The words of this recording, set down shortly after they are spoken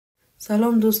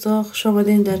سلام دوستان، خوش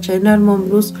آمدین در چینل ما.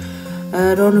 امروز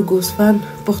ران گوسفند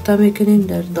پخته میکنیم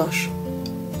در داش.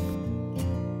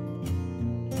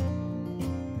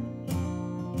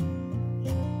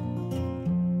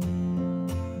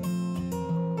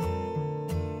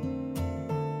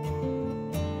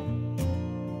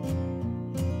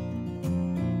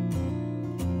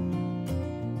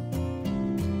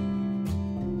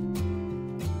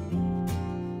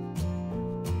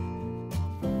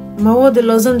 مواد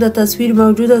لازم در تصویر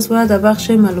موجود است و در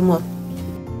بخش معلومات.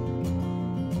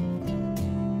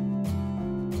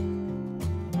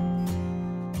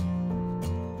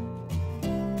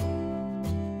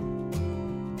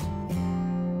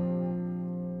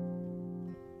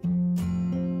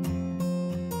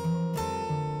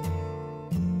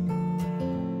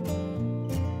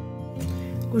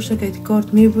 گوشت که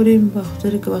کارت میبریم به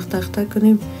خاطر که وقت اخته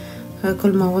کنیم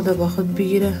کل مواد با خود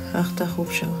بگیره، اخته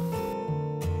خوب شود.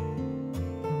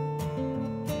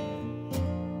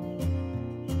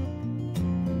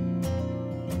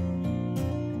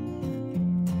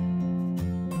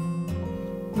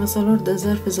 مساله در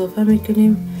ظرف اضافه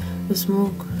میکنیم.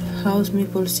 smokehouse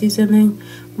میپل سیزنینگ،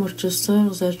 مرچ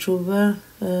سرخ، زردچوبه،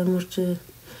 مرچ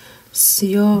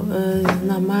سیاه،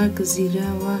 نمک،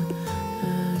 زیره و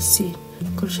سیر.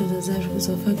 کلش در ظرف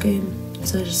اضافه کنیم.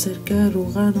 سرکه،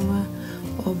 روغن و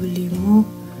آب لیمو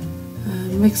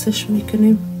مکسش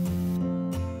میکنیم.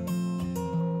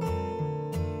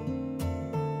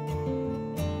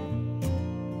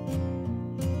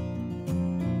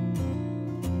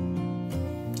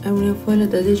 امونیوم فویل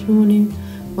دادیش میمونیم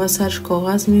و سرش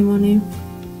کاغذ میمونیم.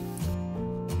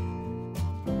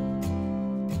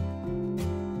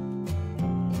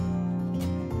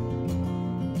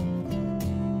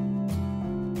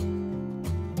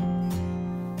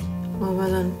 و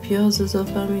بعدا پیاز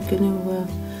اضافه میکنیم و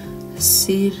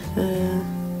سیر،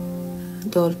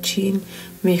 دارچین،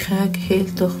 میخک،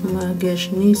 هیل، تخم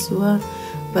گشنیز و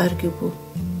برگ بو.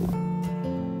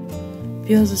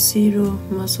 پیاز، سیر و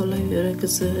مساله که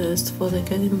استفاده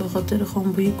کردیم به خاطر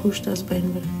خامبویی گوشت از بین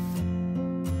بره.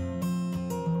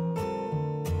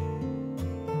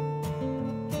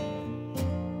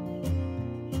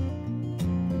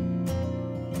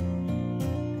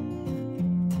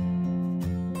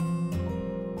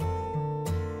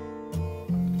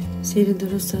 سیر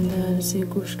درست اندازه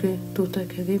گوشت که توته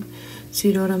کردیم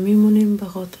سیرها را میمونیم به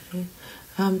خاطر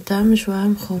هم طعمش و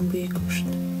هم خامبویی گوشت.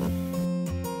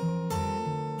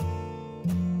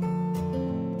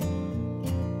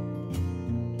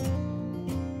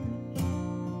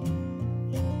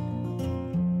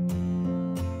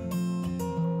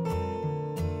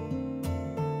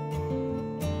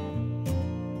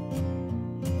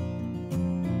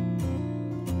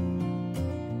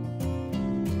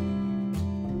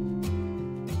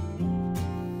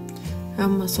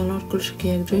 هم مساله رو کلش که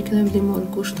یک جایی کده بدیم و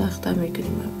گوشت اخته میکنیم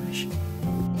همونش.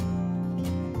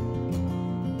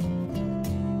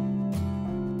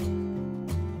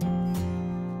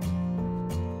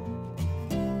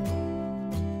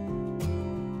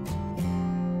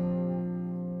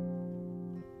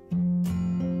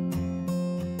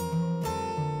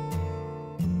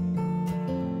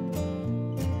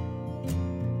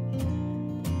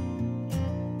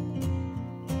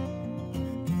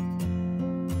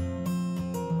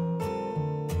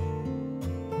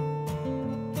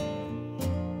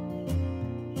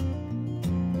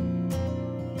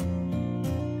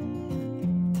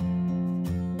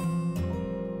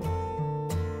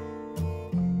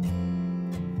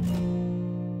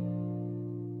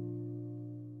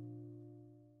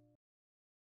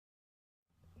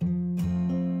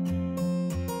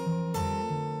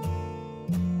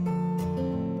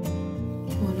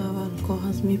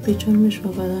 کاغذ میپیچونیمش و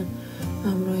بعدا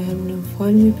همراه المونیوم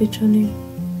فویل میپیچونیم.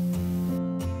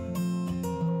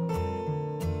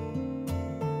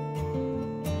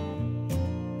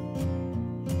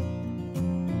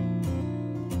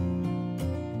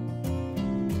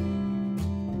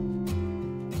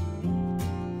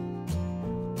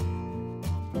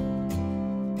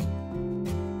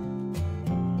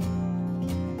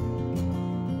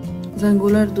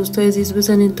 زنگوله رو دوستای عزیز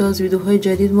بزنین تا از ویدیوهای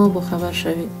جدید ما با خبر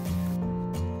شوید.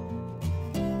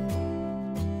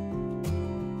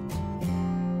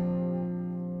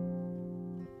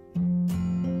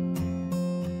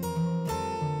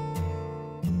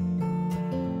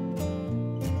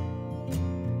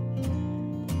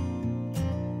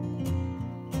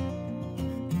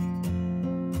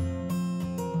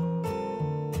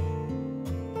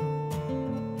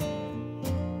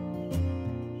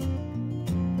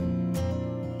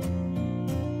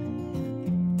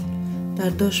 در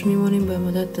داش میمونیم به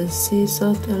مدت 3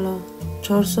 ساعت الی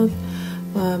 4 ساعت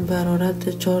و به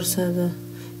حرارت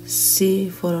 430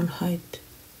 فارنهایت.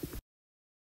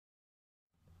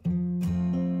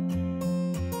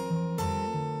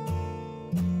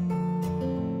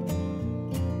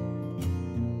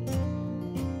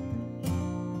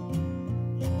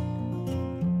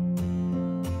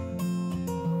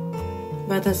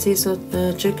 بعد از 30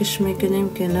 ساعت چکش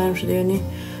میکنیم که نرم شده، یعنی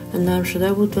نرم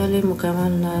شده بود ولی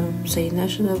مکمل نرم صحیح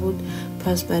نشده بود.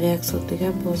 پس برای 1 ساعت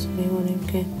دیگه باز میمونیم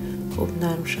که خوب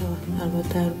نرم شود.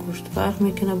 البته هر گوشت فرق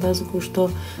میکنه، بعضی گوشت ها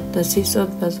در 30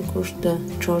 ساعت، بعضی گوشت در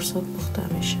 4 ساعت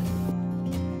پخته میشه.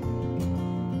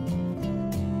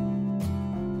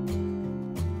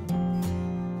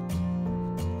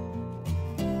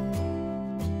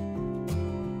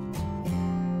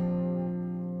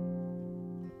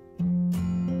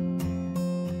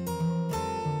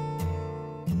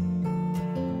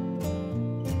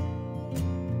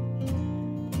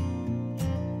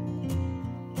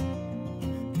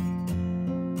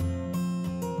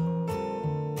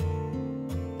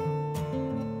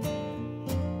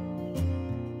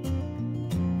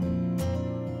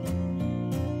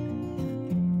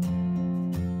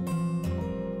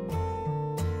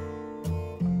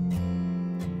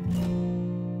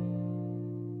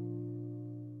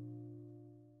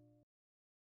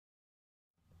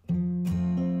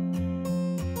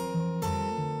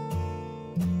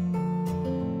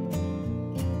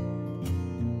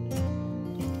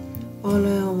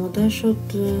 حالا آماده شد.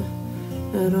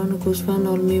 ران گوسفند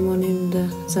حال میمانیم در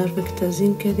ظرف که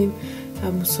تزیین کردیم.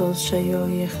 هم ساز شیا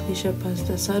یخنیش پس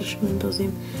در سرش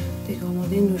مندازیم دیگه.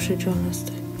 آماده نوش جان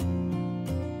است.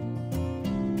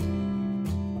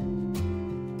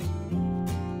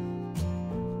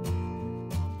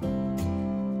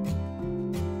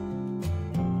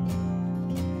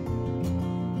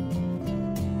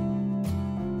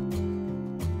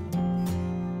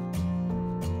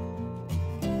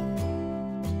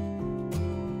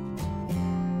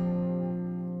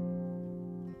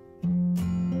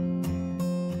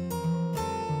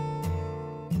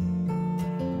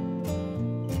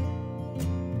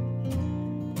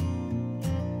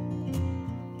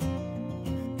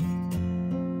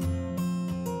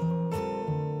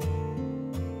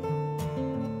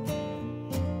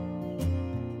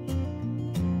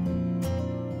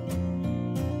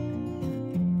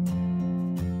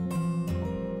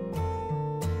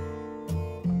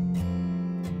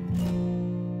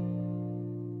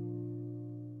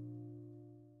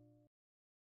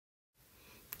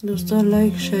 دوستان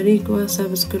لایک، شریک و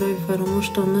سابسکرایب فراموش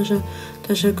نشه.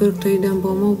 تشکر تا دیدن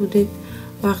با ما بودید.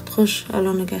 وقت خوش.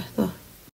 الان نگهدار.